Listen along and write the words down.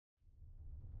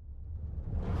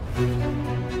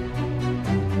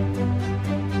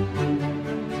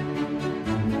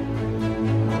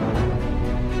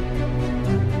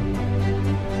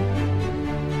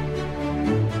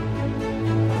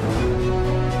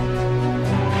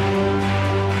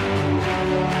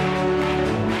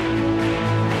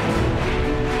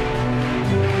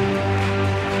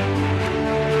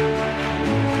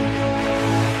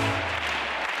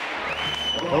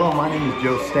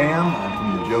Stamm. I'm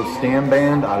from the Joe Stamm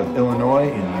Band out of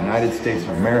Illinois in the United States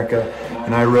of America.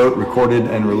 And I wrote, recorded,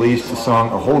 and released the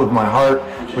song A Hold of My Heart,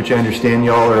 which I understand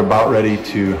y'all are about ready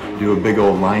to do a big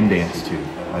old line dance to.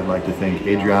 I'd like to thank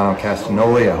Adriano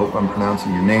Castagnoli. I hope I'm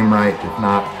pronouncing your name right. If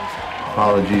not,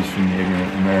 apologies from the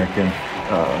ignorant American.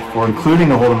 For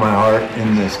including A Hold of My Heart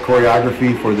in this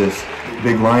choreography for this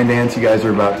big line dance you guys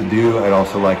are about to do. I'd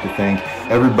also like to thank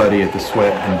everybody at the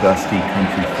Sweat and Dusty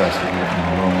Country Festival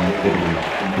in Rome, Italy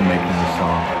for making this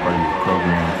song part of your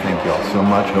program. Thank you all so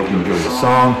much. Hope you enjoy the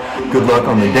song. Good luck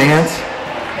on the dance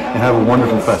and have a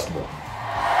wonderful festival.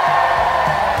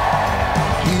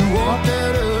 You walked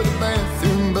out of the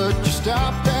bathroom, but you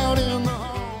stopped out in the hall.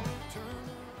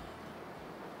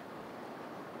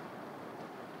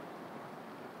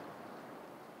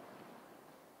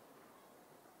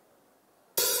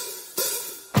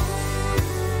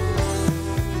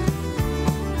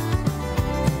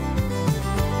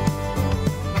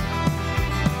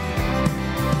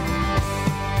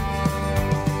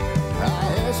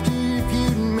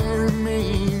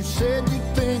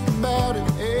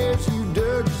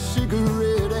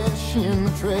 In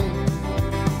the tray,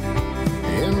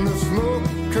 and the smoke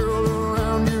curled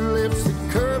around your lips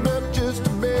that curved up just a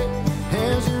bit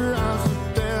as your eyes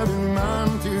looked out and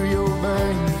mine through your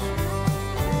veins.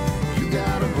 You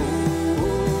got a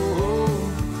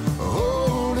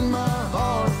hold in my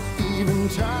heart, even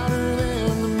tighter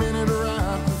than the minute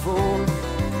right before.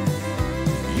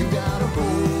 You got a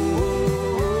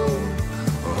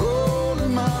hold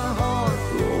in my heart.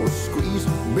 Oh, squeeze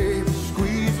it, baby,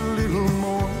 squeeze a little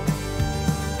more.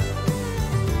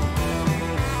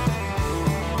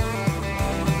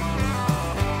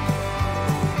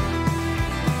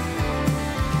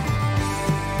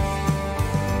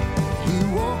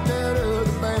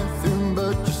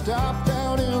 Stopped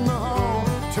out in the hall,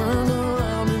 turned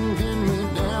around and pinned me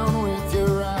down with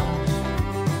your eyes.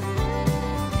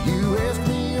 You asked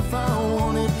me if I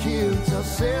wanted kids. I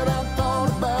said I thought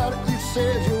about it. You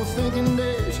said your thinking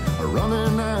days are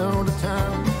running out of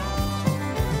time.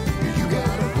 You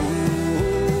got a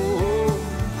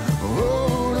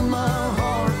hold in my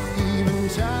heart, even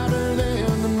tighter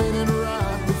than the minute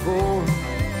right before.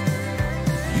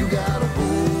 You got a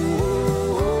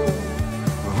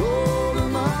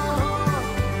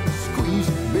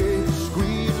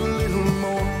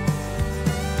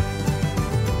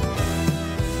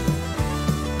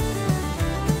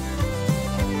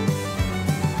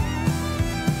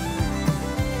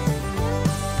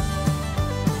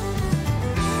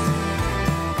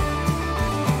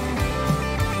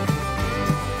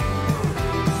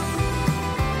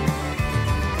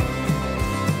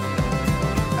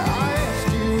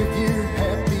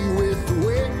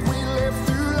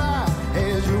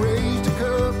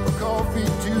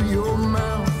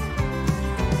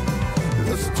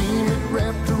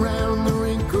wrapped around the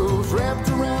wrinkles, wrapped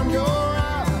around your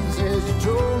eyes as you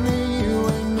told me you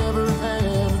ain't never had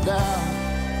a doubt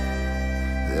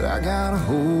that I got a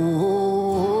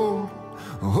hold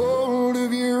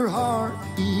of your heart,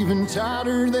 even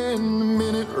tighter than the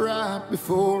minute right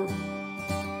before.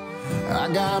 I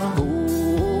got a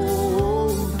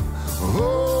hold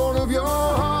of your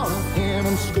heart, and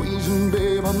I'm squeezing,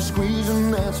 babe, I'm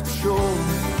squeezing, that's for sure.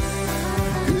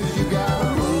 'Cause you got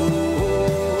a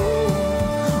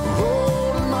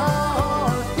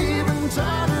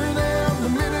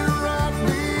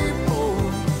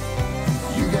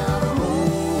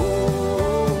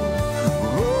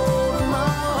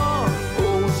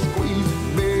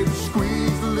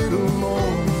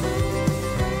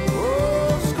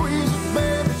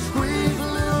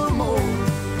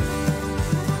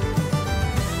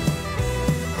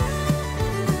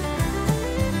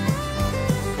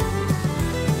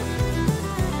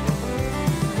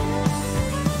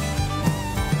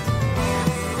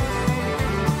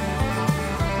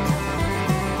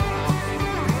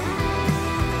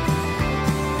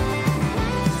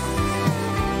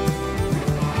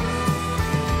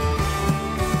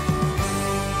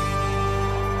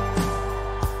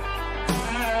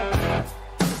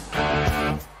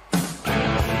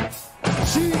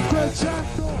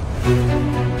Cinquecento